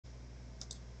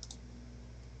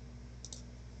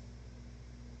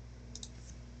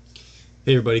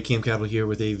Hey everybody, Cam Capital here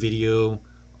with a video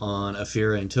on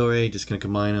Aphria and Tilray. Just going to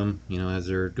combine them, as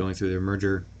they're going through their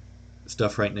merger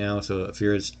stuff right now. So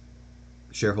Aphria's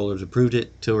shareholders approved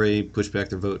it. Tilray pushed back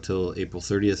their vote till April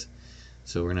 30th.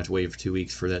 So we're going to have to wait for 2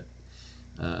 weeks for that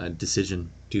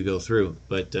decision to go through.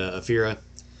 But Aphria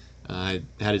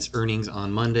had its earnings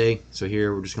on Monday. So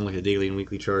here we're just going to look at daily and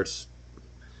weekly charts,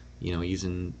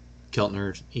 using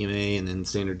Keltner, EMA, and then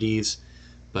standard Ds.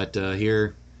 But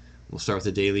here we'll start with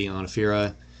the daily on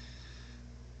Aphria.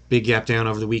 Big gap down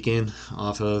over the weekend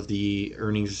off of the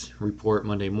earnings report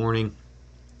Monday morning.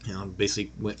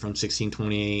 Basically went from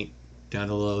 16.28 down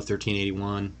to low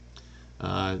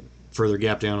 13.81. Further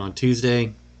gap down on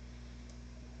Tuesday.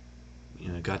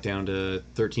 Got down to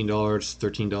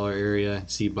 $13 area.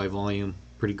 See by volume,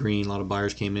 pretty green. A lot of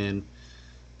buyers came in,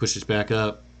 pushed us back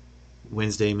up.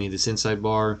 Wednesday made this inside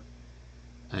bar,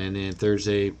 and then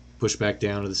Thursday pushed back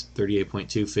down to this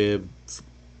 38.2 fib.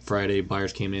 Friday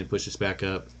buyers came in, pushed us back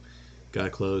up. Got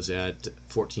to close at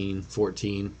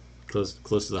 14.14,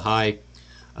 close to the high.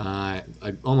 I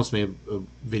almost made a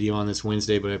video on this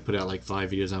Wednesday, but I put out like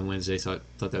 5 videos on Wednesday, so I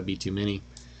thought that'd be too many.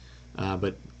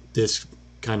 But this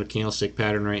kind of candlestick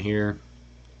pattern right here,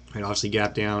 obviously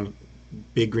gap down,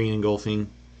 big green engulfing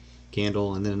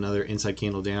candle, and then another inside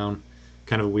candle down.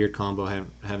 Kind of a weird combo. I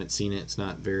haven't seen it. It's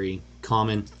not very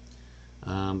common,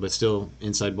 but still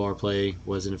inside bar play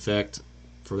was in effect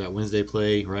for that Wednesday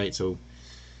play, right? So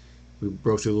we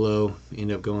broke through the low,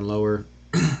 ended up going lower,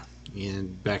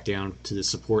 and back down to the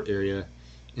support area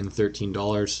in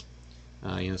 $13.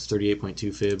 It's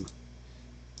 38.2 fib.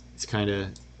 It's kind of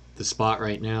the spot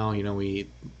right now. We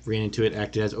ran into it,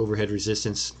 acted as overhead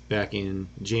resistance back in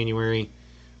January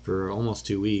for almost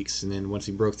 2 weeks, and then once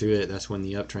we broke through it, that's when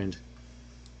the uptrend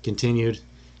continued.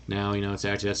 Now, it's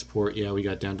acted as support. Yeah, we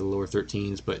got down to the lower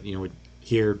 13s, but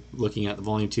here looking at the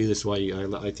volume too, this is why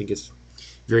I think it's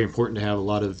very important to have a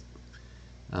lot of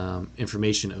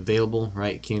information available,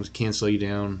 right? It can slow you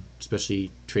down,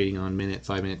 especially trading on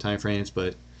 5-minute time frames,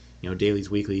 but dailies,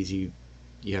 weeklies, you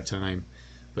have time.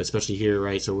 But especially here,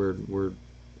 right? So we're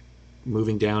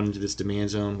moving down into this demand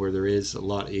zone where there is a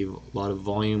lot of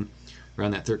volume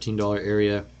around that $13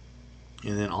 area,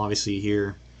 and then obviously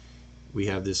here we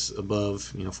have this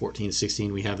above 14 to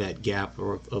 16. We have that gap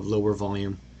of lower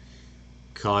volume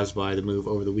caused by the move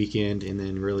over the weekend, and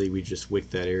then really we just wicked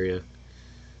that area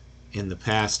in the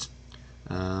past.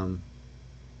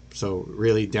 So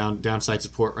really downside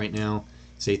support right now.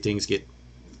 Say things get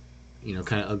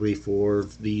kind of ugly for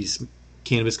these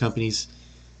cannabis companies.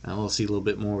 We'll see a little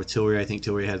bit more with Tilray. I think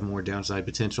Tilray has more downside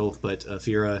potential, but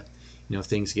Aphria, if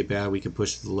things get bad, we can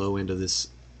push to the low end of this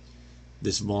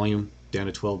volume down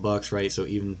to $12, right? So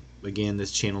even again,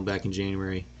 this channel back in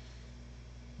January,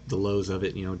 the lows of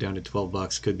it, down to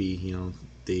 $12 could be,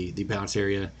 the bounce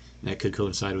area, and that could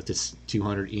coincide with this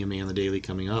 200 EMA on the daily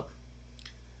coming up.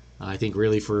 I think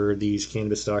really for these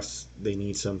cannabis stocks, they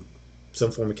need some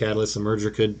form of catalyst. The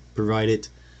merger could provide it.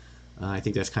 I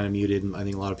think that's kind of muted. I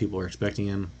think a lot of people are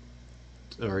expecting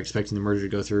the merger to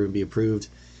go through and be approved.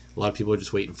 A lot of people are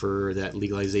just waiting for that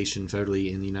legalization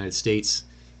federally in the United States.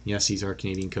 Yes, these are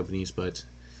Canadian companies, but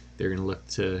they're going to look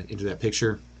to enter that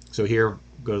picture. So here,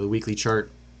 go to the weekly chart,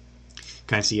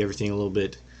 kind of see everything a little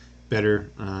bit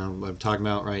better. What I'm talking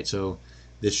about, right? So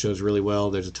this shows really well.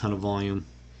 There's a ton of volume,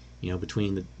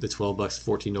 between the $12,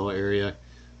 $14 area.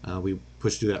 We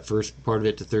pushed through that first part of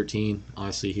it to 13.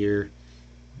 Obviously here,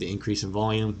 the increase in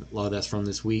volume, a lot of that's from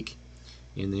this week.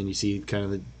 And then you see kind of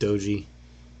the doji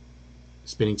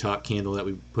spinning top candle that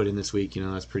we put in this week.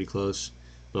 That's pretty close.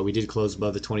 But we did close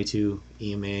above the 22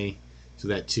 EMA, so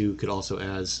that too could also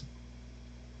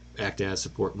act as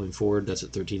support moving forward. That's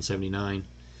at 13.79.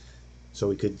 So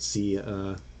we could see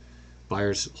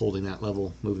buyers holding that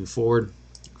level moving forward.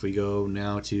 If we go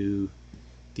now to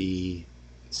the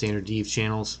standard Dev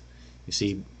channels, you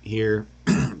see here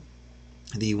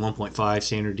the 1.5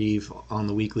 standard Dev on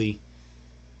the weekly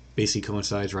basically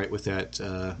coincides right with that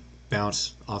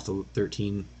bounce off the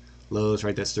 13 lows,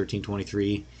 right? That's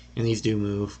 13.23, and these do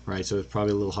move, right? So it's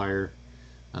probably a little higher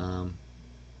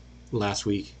last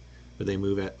week, but they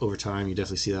move over time. You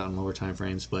definitely see that on lower time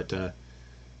frames, but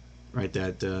right,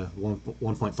 that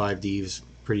 1.5 Devs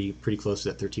pretty close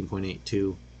to that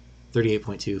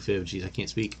 38.2 fib. Geez, I can't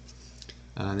speak.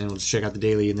 And then we'll just check out the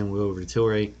daily, and then we'll go over to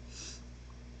Tilray.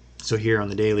 So here on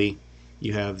the daily,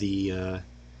 you have the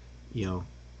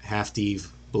half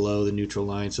Dev below the neutral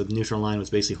line. So the neutral line was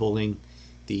basically holding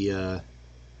the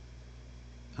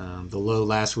low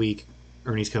last week.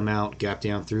 Earnings come out, gap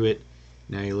down through it.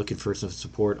 Now you're looking for some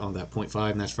support on that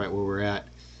 0.5, and that's right where we're at.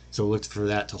 So we'll look for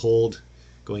that to hold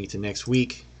going into next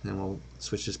week. Then we'll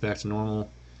switch this back to normal.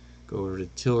 Go over to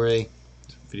Tilray.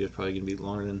 This video is probably going to be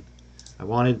longer than I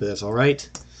wanted, but that's all right.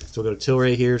 So we'll go to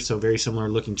Tilray here. So very similar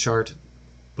looking chart,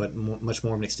 but much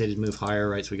more of an extended move higher,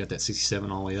 right? So we got that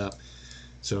 67 all the way up.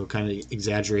 So kind of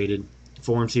exaggerated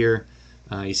forms here.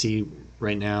 You see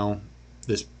right now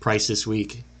this price this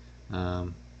week,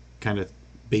 kind of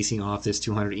basing off this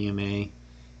 200 EMA.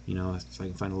 You know, if I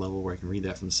can find a level where I can read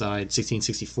that from the side,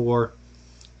 1664.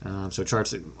 So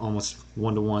charts almost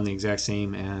one-to-one, the exact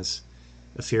same as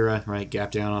Aphria, right?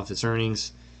 Gap down off its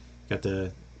earnings. Got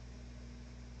the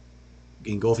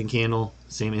engulfing candle,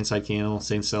 same inside candle,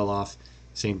 same sell-off,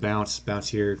 same bounce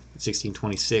here,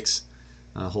 1626,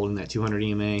 holding that 200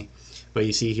 EMA. But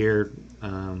you see here,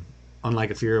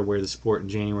 unlike Aphria, where the support in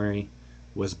January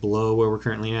was below where we're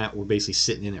currently at, we're basically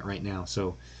sitting in it right now.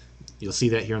 So you'll see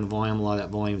that here on the volume. A lot of that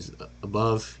volume is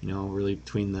above, you know, really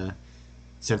between the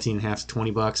 17.5 to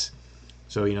 20 bucks.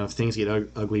 So, you know, if things get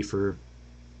ugly for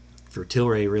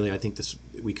Tilray, really, I think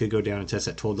we could go down and test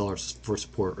that $12 for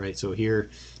support, right? So here,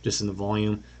 just in the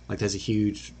volume, like that's a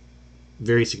huge,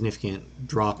 very significant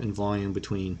drop in volume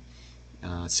between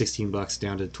 16 bucks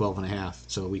down to 12.5.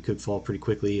 So we could fall pretty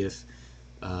quickly if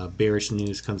bearish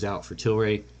news comes out for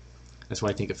Tilray. That's why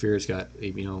I think Aphria's got a,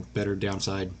 you know, better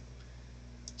downside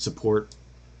support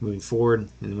moving forward. And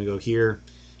then we go here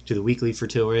to the weekly for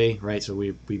Tilray, right? So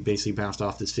we basically bounced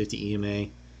off this 50 EMA,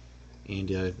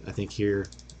 and I think here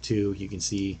too you can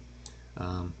see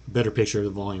better picture of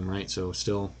the volume, right? So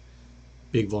still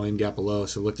big volume gap below.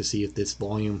 So look to see if this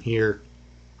volume here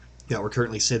that we're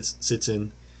currently sits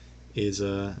in is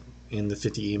in the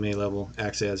 50 EMA level,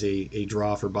 acts as a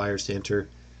draw for buyers to enter,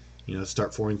 you know,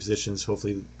 start forming positions,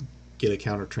 hopefully get a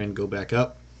counter trend, go back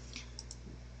up.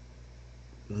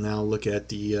 Now look at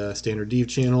the standard dev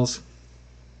channels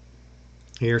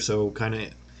here. So kind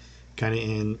of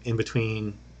in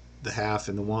between the half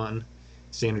and the one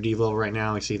standard dev level right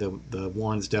now. We see the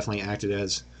one's definitely acted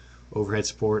as overhead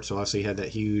support. So obviously had that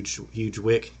huge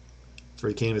wick for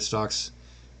the cannabis stocks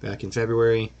back in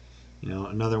February. You know,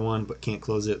 another one, but can't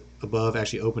close it above.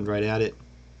 Actually opened right at it,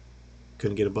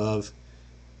 couldn't get above.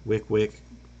 Wick,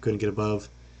 couldn't get above.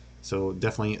 So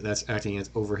definitely that's acting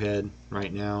as overhead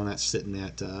right now, and that's sitting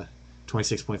at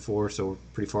 26.4, so we're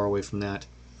pretty far away from that.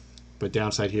 But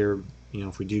downside here, you know,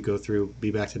 if we do go through,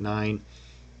 be back to 9, and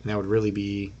that would really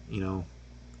be, you know,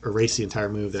 erase the entire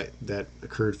move that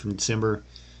occurred from December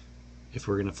if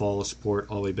we're going to follow support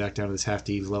all the way back down to this half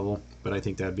dev level. But I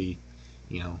think that'd be,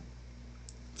 you know,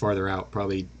 farther out,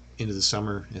 probably into the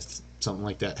summer if something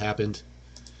like that happened.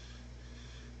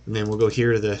 And then we'll go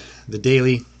here to the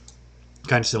daily,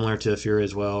 kind of similar to Aphria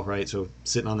as well, right? So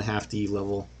sitting on the half D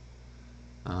level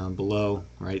below,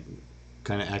 right?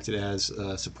 Kind of acted as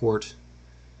support.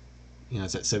 You know,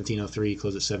 it's at 1703,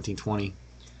 closed at 1720.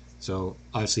 So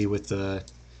obviously with the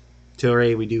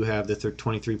Tilray, we do have the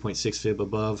 23.6 fib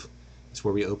above. That's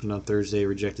where we opened on Thursday,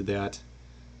 rejected that.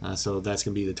 So that's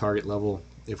going to be the target level.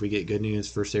 If we get good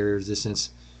news, first area of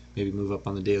resistance, maybe move up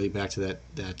on the daily back to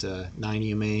that 9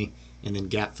 EMA and then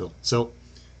gap fill. So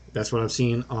that's what I'm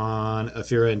seeing on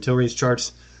Aphria and Tilray's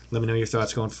charts. Let me know your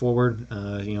thoughts going forward.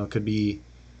 You know, it could be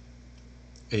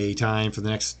a time for the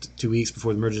next 2 weeks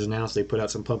before the merger is announced. They put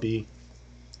out some pumpy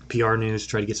PR news to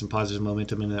try to get some positive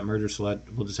momentum into that merger, so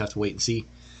we'll just have to wait and see.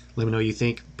 Let me know what you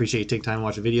think. Appreciate you taking time to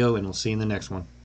watch the video, and we'll see you in the next one.